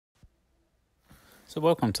So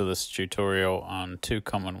welcome to this tutorial on 2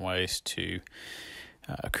 common ways to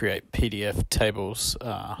create PDF tables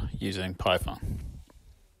using Python.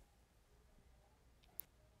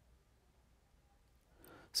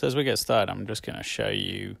 So as we get started, I'm just going to show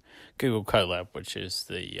you Google Colab, which is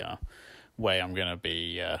the way I'm going to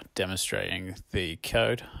be demonstrating the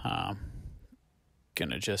code.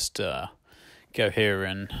 Going to just go here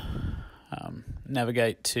and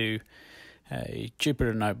navigate to a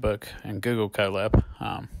Jupyter notebook and Google Colab,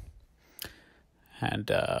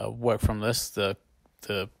 and work from this. The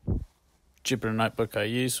Jupyter notebook I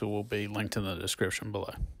use will be linked in the description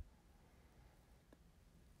below.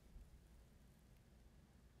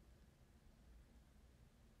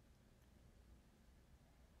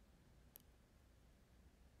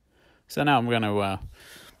 So now I'm going to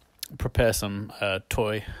prepare some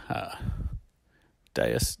toy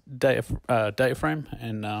DataFrame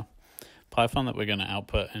in Python that we're going to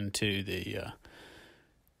output into the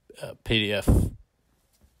PDF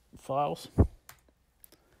files.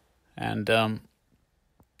 And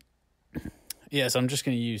yes, I'm just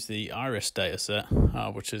going to use the iris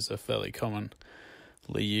dataset, which is a fairly commonly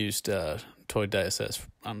used toy dataset.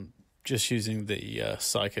 I'm just using the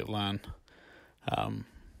scikit-learn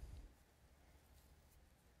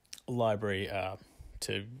library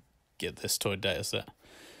to get this toy dataset.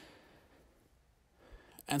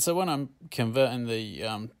 And so when I'm converting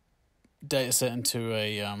the dataset into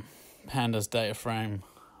a pandas data frame,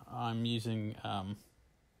 I'm using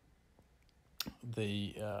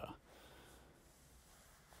the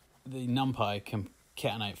NumPy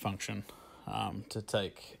concatenate function to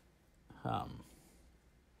take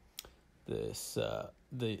this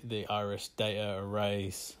the iris data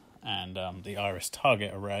arrays and the iris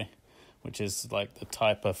target array, which is like the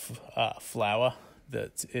type of flower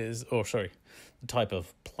that is, the type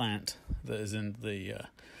of plant that is in the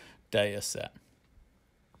data set.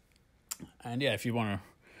 And yeah, if you want to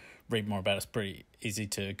read more about it, it's pretty easy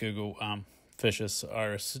to Google Fisher's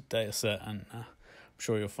iris data set, and I'm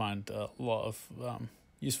sure you'll find a lot of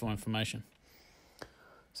useful information.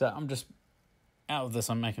 So I'm just, out of this,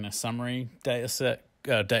 I'm making a summary data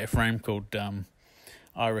frame called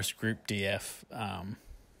iris group df,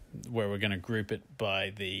 where we're going to group it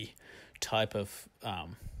by the type of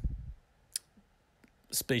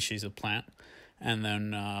species of plant, and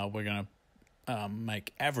then we're going to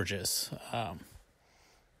make averages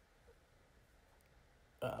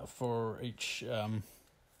for each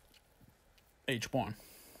one.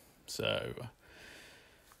 So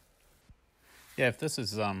yeah, if this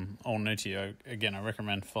is all new to you, again, I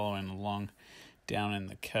recommend following along down in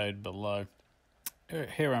the code below.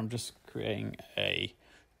 Here I'm just creating a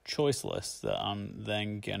choice list that I'm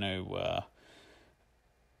then going to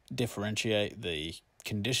differentiate the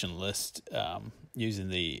condition list using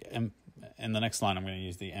the in the next line. I'm going to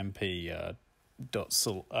use the mp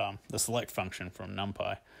the select function from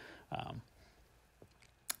NumPy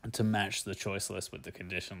to match the choice list with the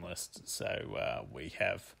condition list. So we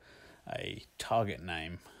have a target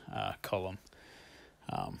name column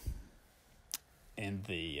in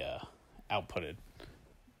the outputted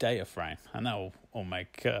data frame, and that will all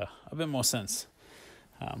make a bit more sense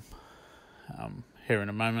here in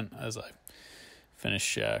a moment as I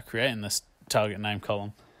finish creating this target name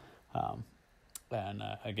column. And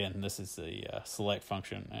again, this is the select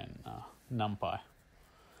function in NumPy,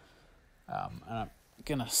 and I'm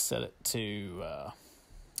gonna set it to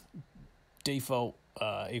default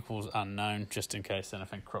equals unknown, just in case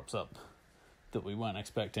anything crops up that we weren't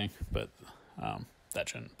expecting, but that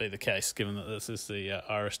shouldn't be the case, given that this is the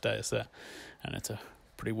iris dataset, and it's a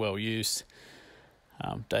pretty well used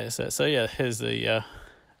dataset. So yeah, here's the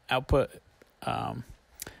output,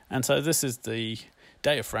 and so this is the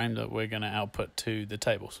data frame that we're going to output to the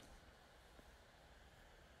tables.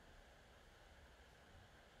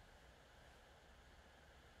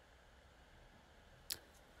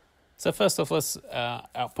 So first off, let's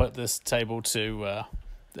output this table to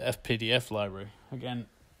the FPDF library. Again,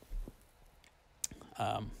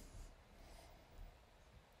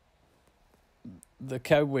 the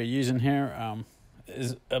code we're using here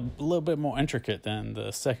is a little bit more intricate than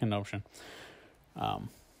the second option.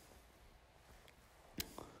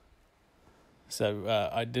 So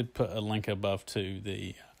I did put a link above to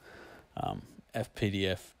the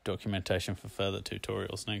FPDF documentation for further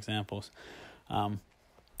tutorials and examples.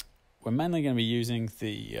 We're mainly going to be using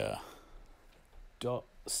the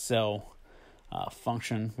 .cell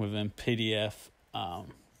function within PDF,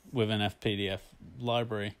 within FPDF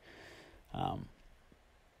library,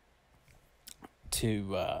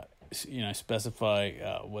 to specify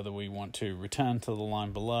whether we want to return to the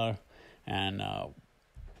line below, and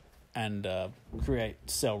and create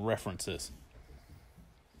cell references.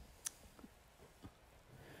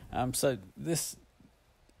 So this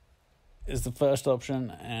is the first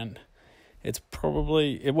option, and it's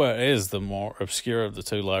probably, it is the more obscure of the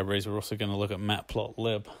two libraries. We're also going to look at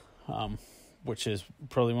Matplotlib, which is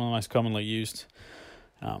probably one of the most commonly used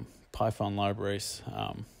Python libraries.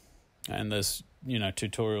 And there's,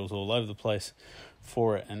 tutorials all over the place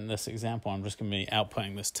for it. In this example, I'm just going to be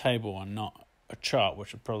outputting this table and not a chart,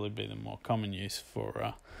 which would probably be the more common use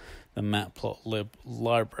for the Matplotlib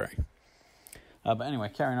library. But anyway,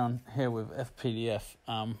 carrying on here with FPDF,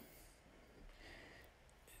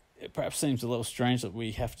 it perhaps seems a little strange that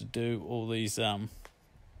we have to do all these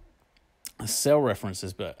cell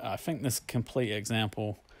references, but I think this complete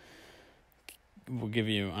example will give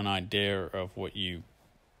you an idea of what you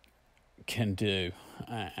can do,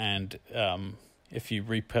 and if you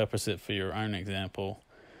repurpose it for your own example,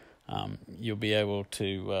 you'll be able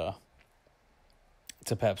to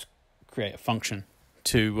perhaps create a function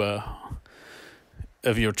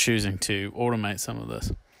of your choosing to automate some of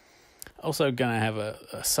this. Also going to have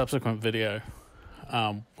a subsequent video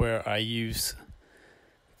where I use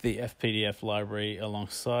the FPDF library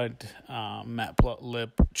alongside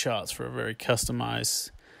Matplotlib charts for a very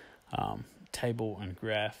customized table and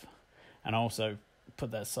graph, and also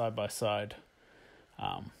put that side by side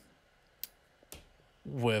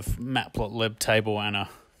with Matplotlib table and a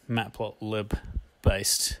Matplotlib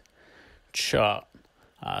based chart,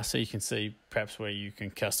 so you can see perhaps where you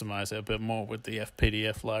can customize it a bit more with the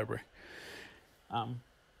FPDF library.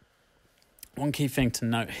 One key thing to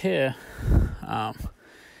note here,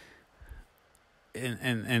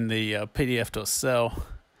 in the pdf.cell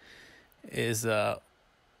is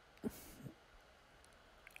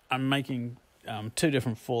I'm making two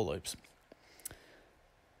different for loops,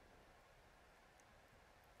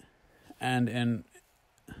 and I'm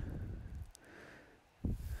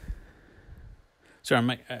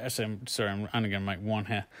only going to make one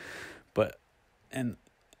here, but in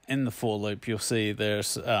the for loop you'll see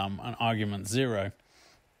there's an argument 0,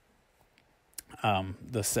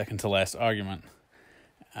 the second to last argument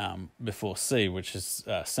before C, which is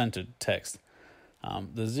centered text.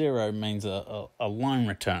 The 0 means a line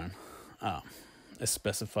return is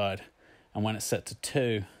specified, and when it's set to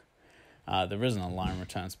 2, there isn't a line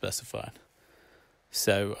return specified.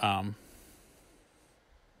 So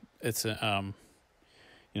it's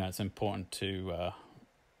it's important to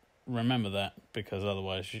remember that, because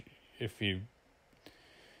otherwise, if you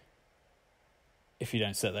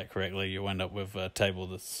don't set that correctly, you'll end up with a table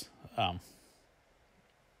that's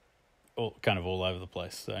all over the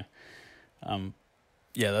place. So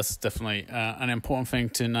that's definitely an important thing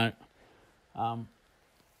to note. And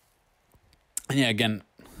again,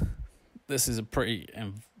 this is a pretty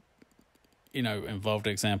involved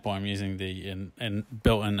example. I'm using the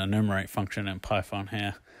built-in enumerate function in Python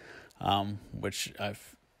here, which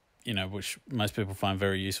which most people find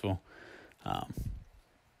very useful.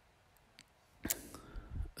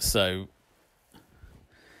 So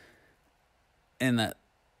in the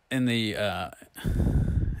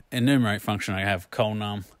enumerate function, I have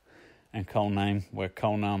colnum and colname, where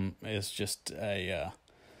colnum is just a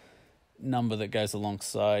number that goes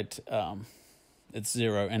alongside, it's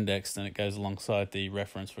 0 indexed, and it goes alongside the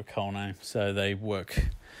reference for colname. So they work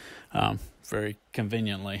very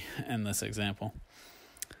conveniently in this example.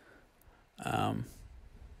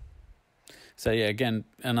 Again,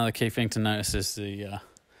 another key thing to notice is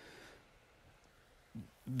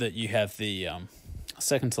that you have the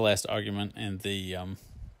second to last argument in the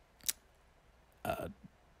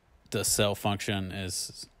cell function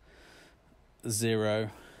is 0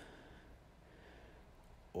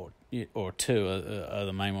 or 2 are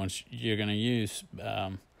the main ones you're going to use.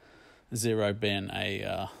 0 being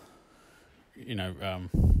a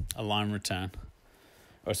line return,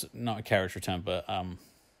 or not a carriage return, but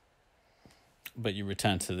you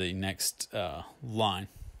return to the next line.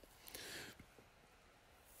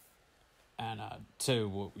 And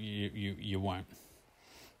 2, you won't.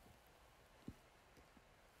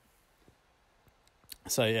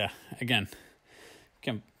 So again,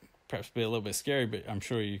 can perhaps be a little bit scary, but I'm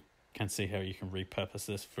sure you can see how you can repurpose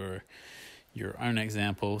this for your own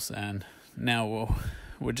examples. And now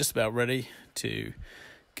we're just about ready to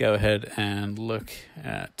go ahead and look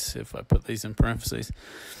at, if I put these in parentheses,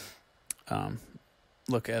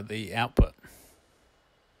 look at the output.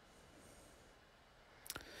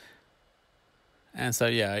 And so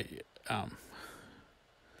I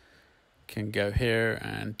can go here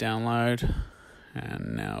and download,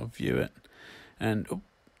 and now view it, and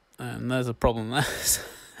there's a problem there.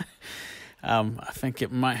 I think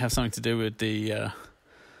it might have something to do with the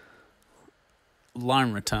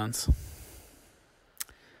line returns.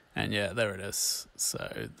 And yeah, there it is.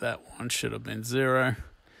 So that one should have been 0.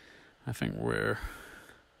 I think we're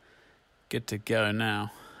good to go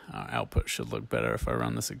now. Our output should look better if I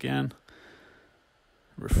run this again.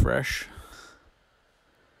 Refresh.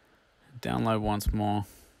 Download once more.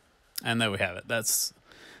 And there we have it. That's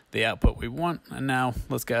the output we want. And now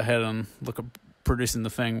let's go ahead and look at producing the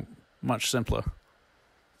thing much simpler.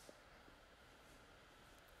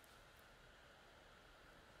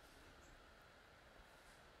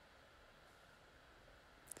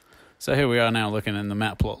 So here we are now looking in the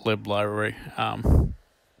Matplotlib library.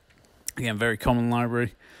 Again, very common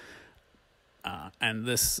library. And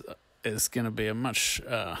this is going to be a much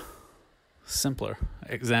simpler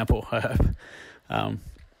example, I hope.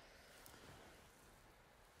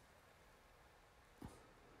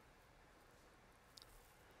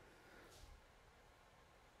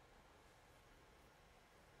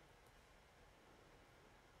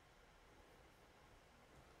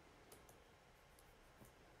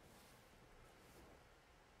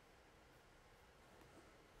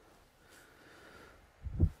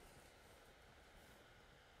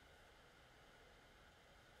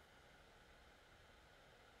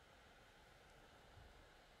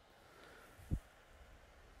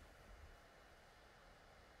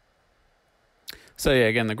 So yeah,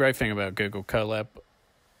 again, the great thing about Google Colab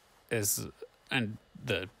is, and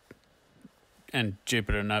Jupyter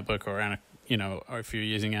Notebook, or or if you're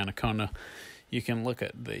using Anaconda, you can look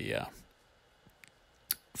at the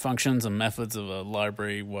functions and methods of a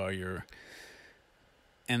library while you're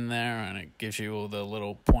in there, and it gives you all the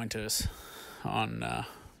little pointers on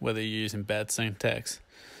whether you're using bad syntax.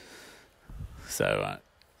 So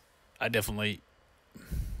I definitely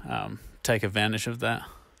take advantage of that.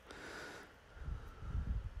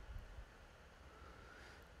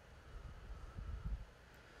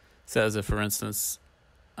 So as if, for instance,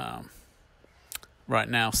 right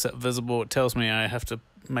now, set visible, it tells me I have to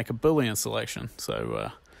make a Boolean selection. So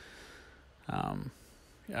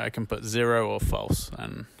I can put 0 or false,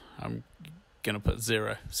 and I'm going to put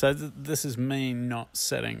 0. So this is me not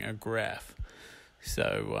setting a graph.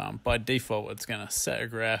 So by default, it's going to set a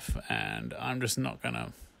graph, and I'm just not going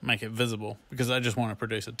to make it visible because I just want to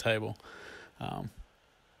produce a table.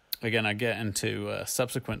 Again, I get into a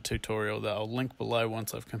subsequent tutorial that I'll link below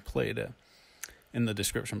once I've completed it in the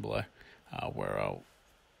description below, where I'll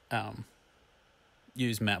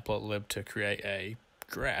use Matplotlib to create a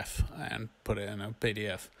graph and put it in a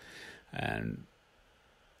PDF. And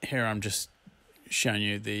here I'm just showing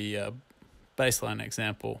you the baseline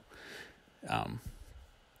example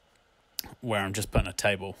where I'm just putting a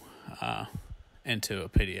table into a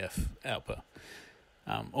PDF output.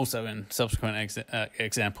 Also, in subsequent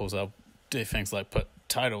examples, I'll do things like put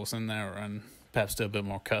titles in there and perhaps do a bit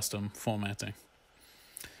more custom formatting.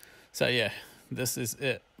 So yeah, this is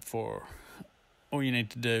it for all you need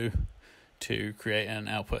to do to create and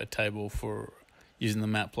output a table for using the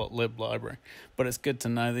Matplotlib library. But it's good to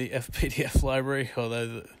know the FPDF library,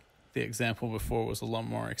 although the example before was a lot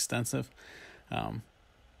more extensive.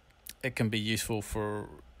 It can be useful for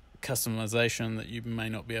customization that you may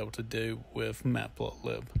not be able to do with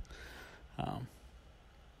Matplotlib.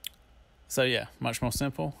 So yeah, much more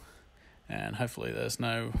simple, and hopefully there's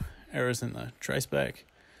no errors in the traceback.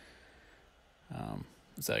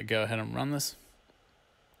 So go ahead and run this.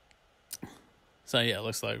 So yeah, it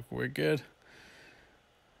looks like we're good.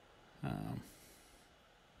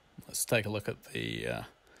 Let's take a look at the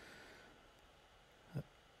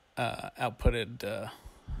outputted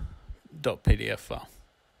 .pdf file.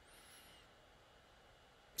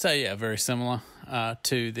 So yeah, very similar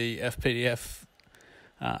to the FPDF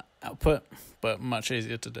output, but much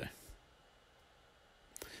easier to do.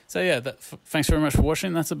 So yeah, thanks very much for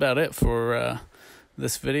watching. That's about it for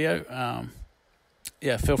this video.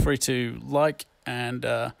 Yeah, feel free to like and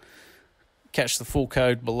catch the full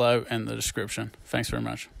code below in the description. Thanks very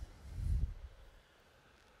much.